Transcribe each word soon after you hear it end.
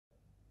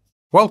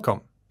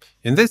Welcome!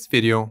 In this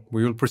video,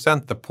 we will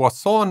present the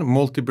Poisson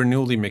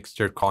Multi-Bernoulli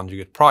Mixture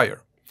conjugate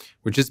prior,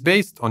 which is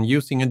based on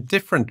using a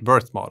different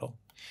birth model.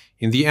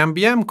 In the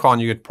MBM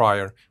conjugate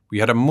prior, we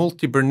had a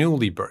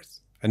multi-Bernoulli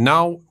birth, and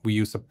now we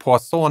use a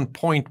Poisson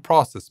point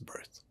process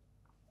birth.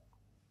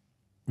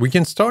 We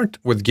can start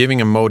with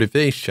giving a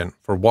motivation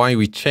for why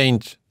we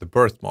change the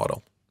birth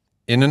model.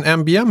 In an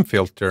MBM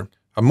filter,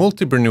 a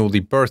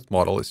multi-Bernoulli birth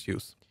model is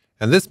used,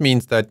 and this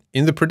means that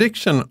in the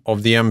prediction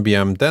of the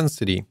MBM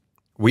density,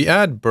 we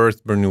add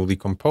birth Bernoulli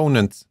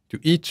components to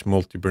each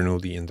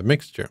multi-Bernoulli in the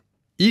mixture.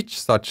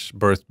 Each such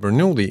birth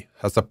Bernoulli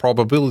has a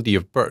probability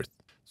of birth,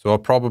 so a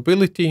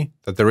probability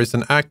that there is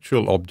an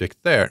actual object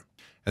there.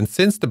 And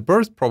since the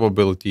birth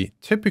probability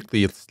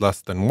typically is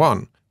less than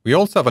 1, we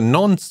also have a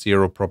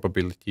non-zero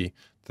probability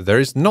that there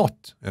is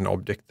not an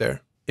object there.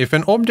 If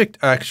an object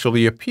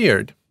actually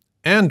appeared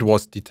and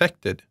was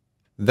detected,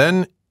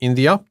 then in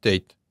the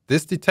update,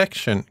 this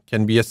detection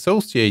can be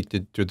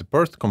associated to the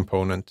birth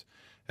component,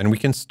 and we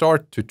can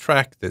start to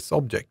track this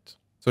object.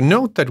 So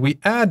note that we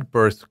add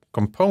birth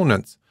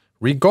components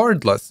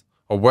regardless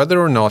of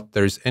whether or not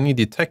there is any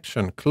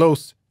detection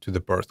close to the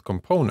birth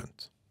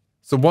component.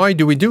 So why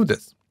do we do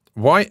this?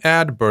 Why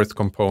add birth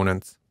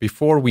components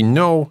before we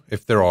know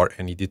if there are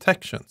any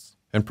detections?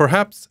 And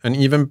perhaps an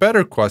even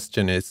better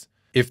question is,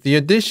 if the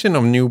addition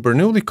of new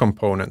Bernoulli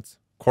components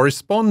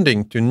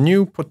corresponding to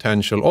new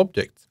potential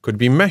objects could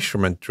be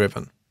measurement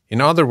driven.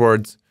 In other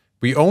words,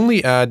 we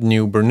only add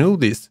new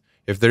Bernoullis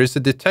if there is a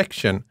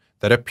detection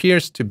that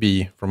appears to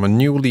be from a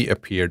newly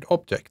appeared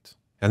object.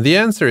 And the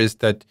answer is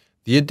that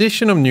the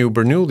addition of new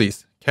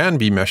Bernoullis can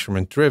be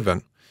measurement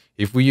driven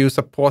if we use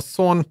a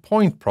Poisson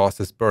point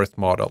process birth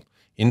model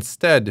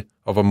instead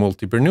of a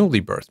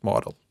multi-Bernoulli birth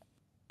model.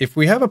 If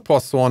we have a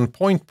Poisson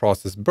point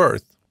process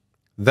birth,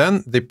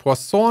 then the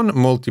Poisson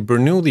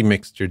Multi-Bernoulli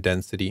Mixture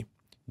density,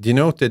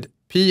 denoted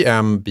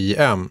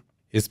PMBM,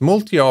 is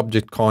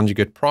multi-object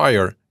conjugate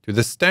prior to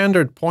the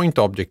standard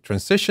point-object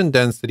transition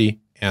density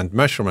and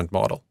measurement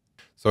model.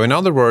 So in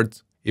other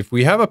words, if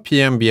we have a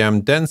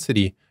PMBM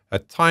density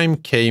at time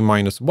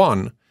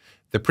k-1,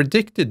 the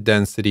predicted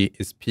density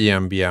is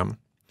PMBM,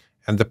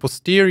 and the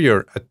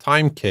posterior at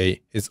time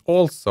k is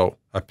also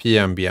a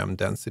PMBM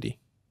density.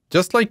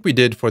 Just like we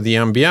did for the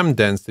MBM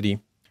density,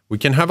 we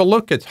can have a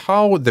look at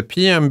how the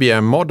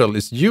PMBM model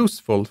is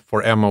useful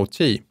for MOT,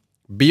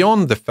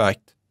 beyond the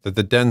fact that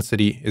the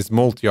density is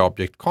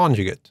multi-object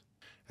conjugate.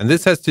 And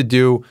this has to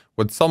do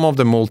with some of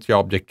the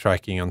multi-object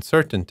tracking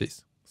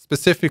uncertainties.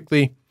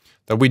 Specifically,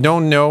 that we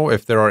don't know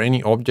if there are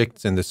any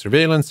objects in the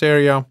surveillance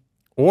area,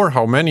 or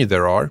how many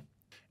there are,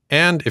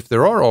 and if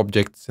there are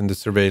objects in the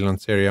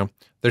surveillance area,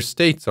 their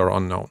states are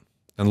unknown.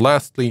 And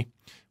lastly,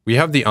 we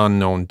have the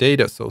unknown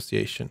data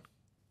association.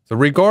 So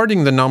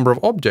regarding the number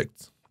of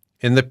objects,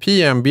 in the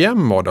PMBM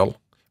model,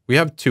 we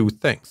have two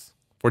things.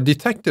 For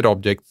detected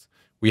objects,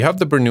 we have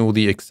the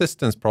Bernoulli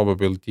existence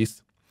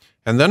probabilities,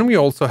 and then we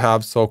also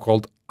have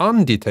so-called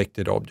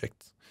undetected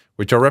objects,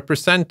 which are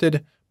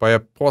represented by a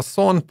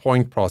Poisson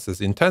point process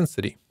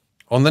intensity.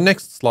 On the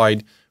next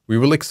slide, we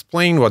will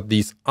explain what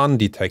these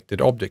undetected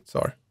objects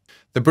are.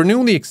 The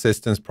Bernoulli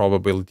existence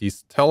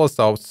probabilities tell us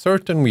how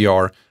certain we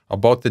are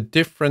about the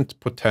different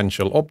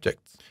potential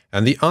objects,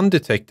 and the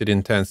undetected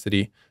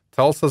intensity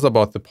tells us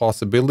about the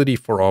possibility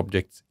for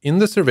objects in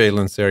the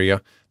surveillance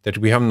area that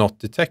we have not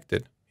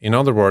detected. In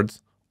other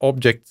words,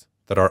 objects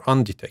that are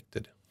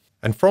undetected.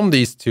 And from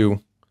these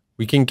two,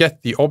 we can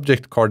get the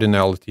object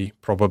cardinality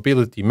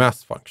probability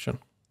mass function.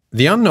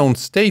 The unknown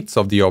states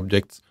of the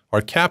objects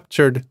are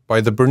captured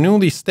by the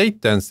Bernoulli state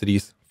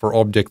densities for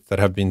objects that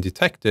have been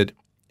detected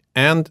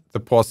and the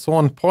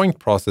Poisson point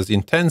process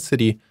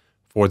intensity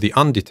for the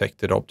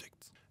undetected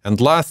objects. And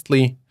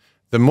lastly,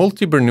 the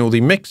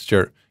multi-Bernoulli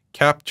mixture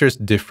captures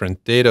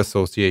different data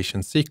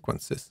association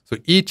sequences. So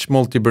each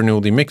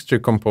multi-Bernoulli mixture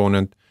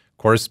component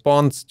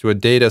corresponds to a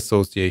data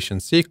association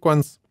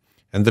sequence,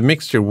 and the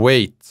mixture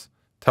weights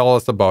tell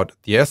us about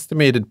the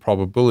estimated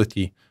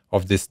probability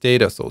of this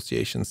data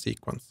association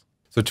sequence.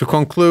 So to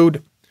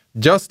conclude,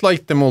 just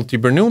like the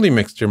multi-Bernoulli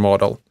mixture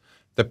model,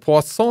 the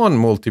Poisson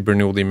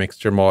multi-Bernoulli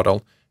mixture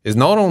model is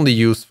not only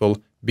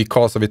useful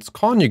because of its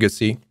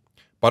conjugacy,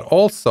 but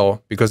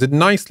also because it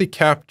nicely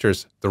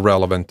captures the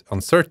relevant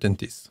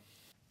uncertainties.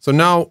 So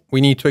now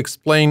we need to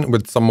explain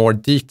with some more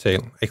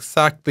detail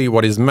exactly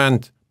what is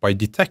meant by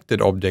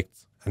detected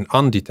objects and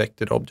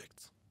undetected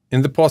objects.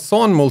 In the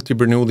Poisson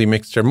Multi-Bernoulli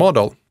mixture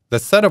model, the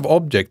set of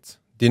objects,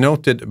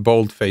 denoted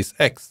boldface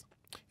X,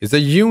 is a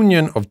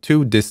union of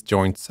two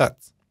disjoint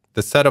sets.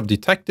 The set of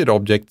detected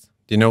objects,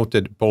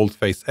 denoted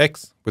boldface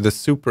X with a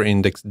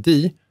superindex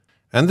D,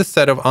 and the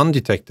set of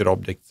undetected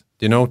objects,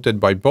 denoted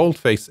by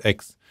boldface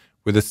X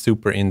with a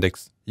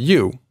superindex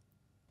U.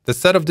 The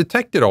set of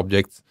detected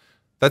objects,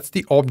 that's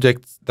the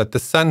objects that the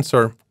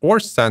sensor or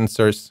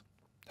sensors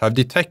have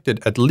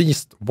detected at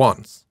least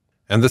once.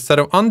 And the set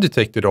of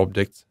undetected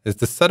objects is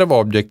the set of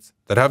objects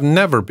that have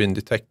never been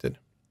detected.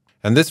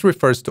 And this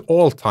refers to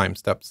all time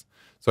steps.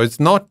 So it's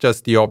not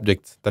just the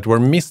objects that were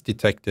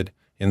misdetected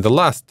in the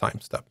last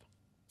time step.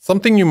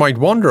 Something you might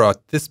wonder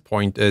at this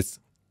point is,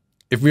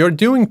 if we are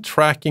doing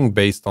tracking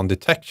based on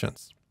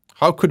detections,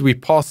 how could we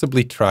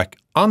possibly track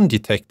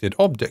undetected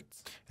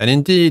objects? And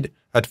indeed,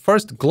 at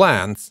first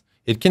glance,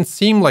 it can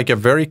seem like a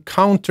very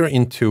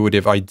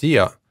counterintuitive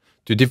idea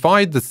to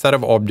divide the set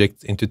of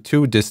objects into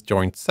two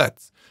disjoint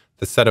sets,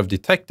 the set of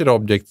detected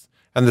objects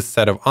and the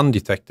set of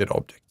undetected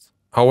objects.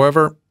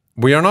 However,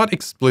 we are not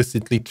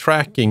explicitly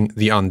tracking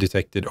the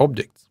undetected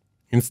objects.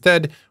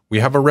 Instead, we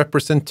have a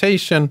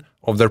representation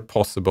of their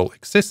possible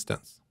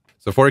existence.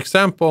 So for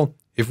example,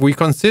 if we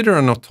consider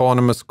an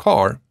autonomous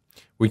car,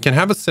 we can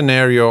have a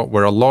scenario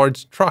where a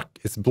large truck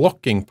is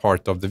blocking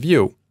part of the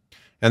view,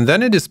 and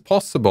then it is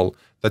possible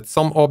that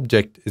some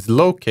object is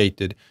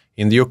located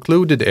in the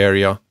occluded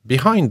area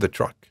behind the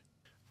truck.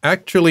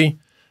 Actually,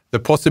 the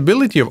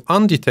possibility of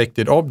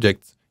undetected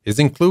objects is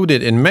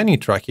included in many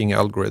tracking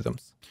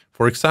algorithms.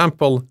 For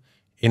example,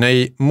 in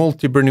a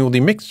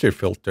multi-Bernoulli mixture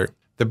filter,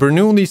 the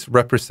Bernoullis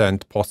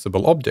represent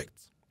possible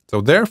objects.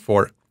 So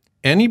therefore,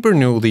 any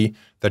Bernoulli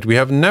that we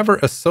have never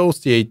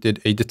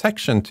associated a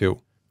detection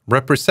to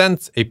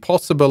represents a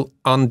possible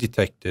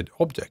undetected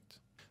object.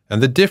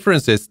 And the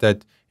difference is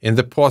that in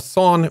the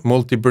Poisson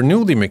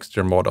Multi-Bernoulli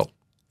mixture model,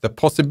 the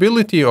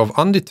possibility of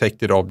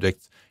undetected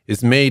objects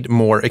is made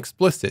more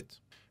explicit.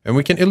 And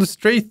we can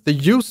illustrate the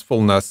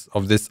usefulness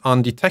of this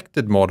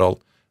undetected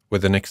model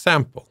with an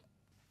example.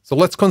 So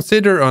let's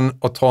consider an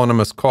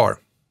autonomous car.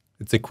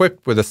 It's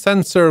equipped with a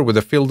sensor with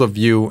a field of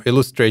view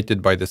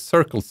illustrated by this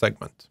circle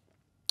segment.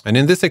 And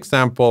in this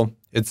example,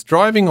 it's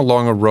driving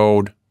along a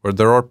road where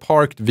there are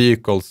parked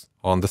vehicles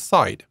on the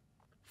side.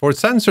 For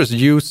sensors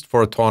used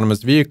for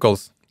autonomous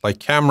vehicles, like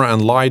camera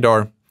and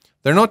LiDAR,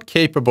 they're not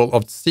capable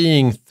of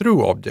seeing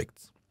through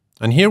objects.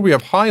 And here we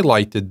have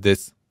highlighted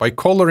this by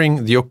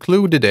coloring the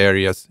occluded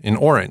areas in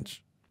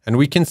orange. And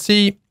we can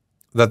see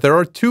that there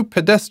are two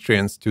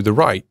pedestrians to the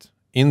right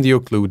in the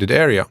occluded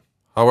area.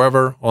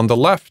 However, on the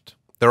left,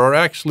 there are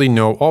actually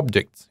no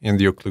objects in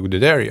the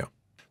occluded area.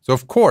 So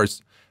of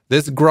course,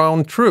 this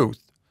ground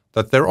truth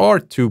that there are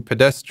two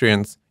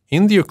pedestrians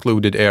in the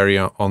occluded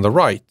area on the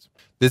right,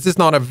 this is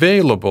not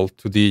available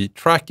to the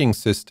tracking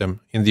system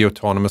in the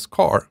autonomous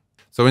car.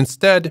 So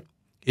instead,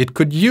 it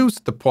could use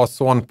the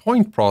Poisson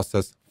point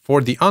process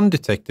for the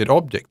undetected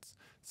objects,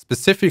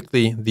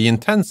 specifically the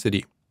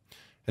intensity.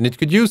 And it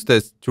could use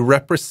this to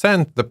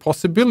represent the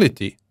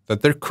possibility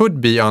that there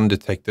could be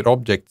undetected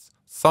objects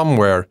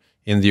somewhere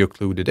in the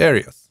occluded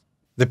areas.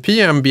 The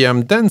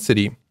PMBM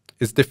density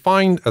is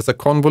defined as a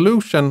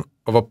convolution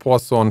of a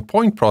Poisson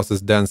point process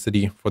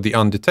density for the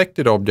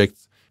undetected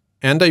objects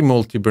and a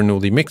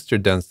multi-Bernoulli mixture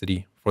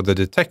density for the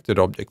detected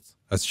objects,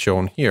 as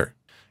shown here.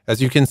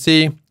 As you can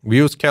see, we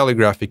use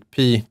calligraphic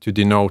P to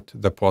denote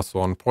the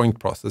Poisson point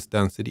process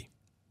density.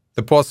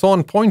 The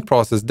Poisson point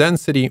process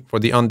density for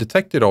the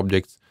undetected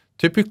objects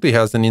typically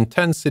has an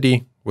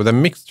intensity with a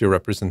mixture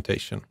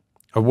representation,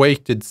 a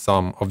weighted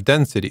sum of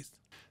densities.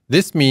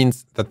 This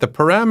means that the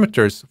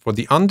parameters for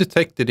the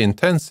undetected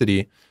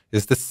intensity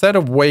is the set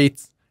of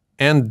weights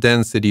and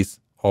densities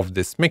of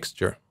this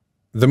mixture.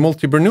 The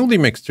multi-Bernoulli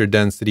mixture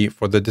density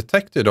for the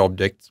detected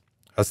objects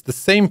has the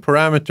same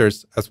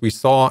parameters as we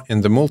saw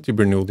in the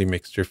multi-Bernoulli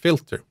mixture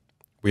filter.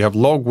 We have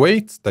log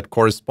weights that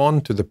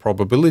correspond to the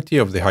probability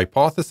of the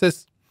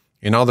hypothesis,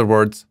 in other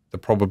words, the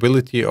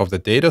probability of the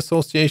data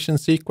association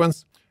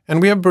sequence,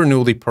 and we have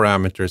Bernoulli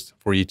parameters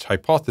for each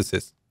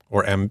hypothesis,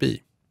 or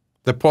MB.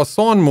 The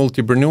Poisson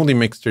multi-Bernoulli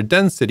mixture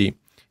density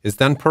is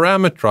then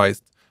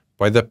parameterized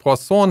by the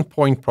Poisson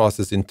point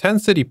process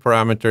intensity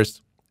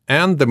parameters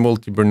and the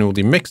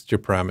multi-Bernoulli mixture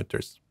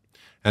parameters,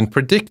 and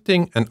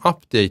predicting and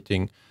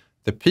updating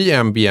the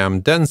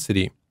PMBM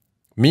density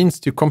means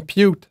to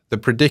compute the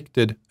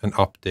predicted and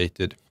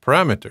updated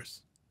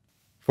parameters.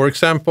 For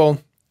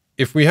example,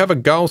 if we have a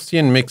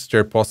Gaussian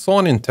mixture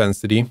Poisson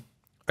intensity,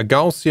 a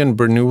Gaussian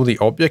Bernoulli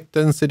object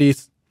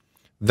densities,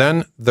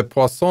 then the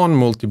Poisson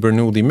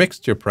multi-Bernoulli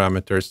mixture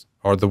parameters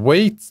are the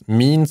weights,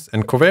 means,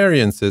 and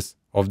covariances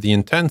of the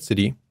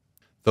intensity,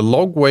 the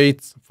log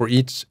weights for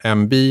each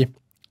MB,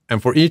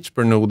 and for each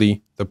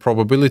Bernoulli, the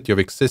probability of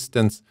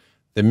existence,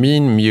 the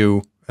mean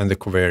mu, and the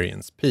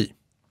covariance P.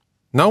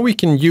 Now we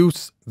can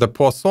use the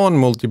Poisson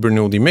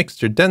multi-Bernoulli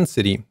mixture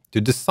density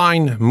to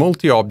design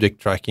multi-object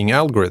tracking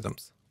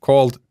algorithms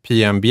called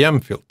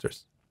PMBM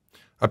filters.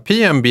 A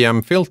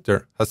PMBM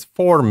filter has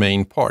four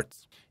main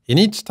parts. In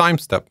each time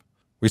step,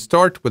 we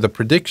start with a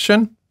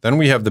prediction, then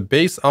we have the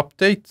base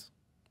update,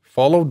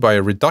 followed by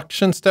a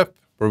reduction step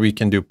where we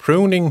can do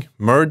pruning,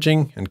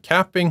 merging, and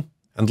capping,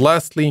 and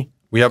lastly,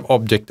 we have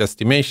object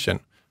estimation,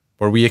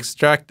 where we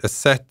extract a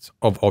set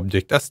of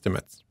object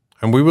estimates.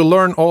 And we will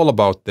learn all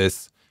about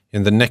this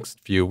in the next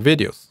few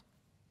videos.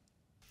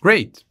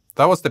 Great,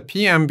 that was the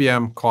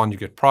PMBM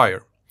conjugate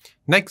prior.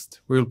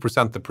 Next, we will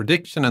present the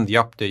prediction and the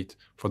update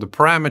for the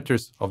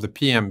parameters of the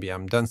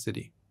PMBM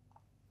density.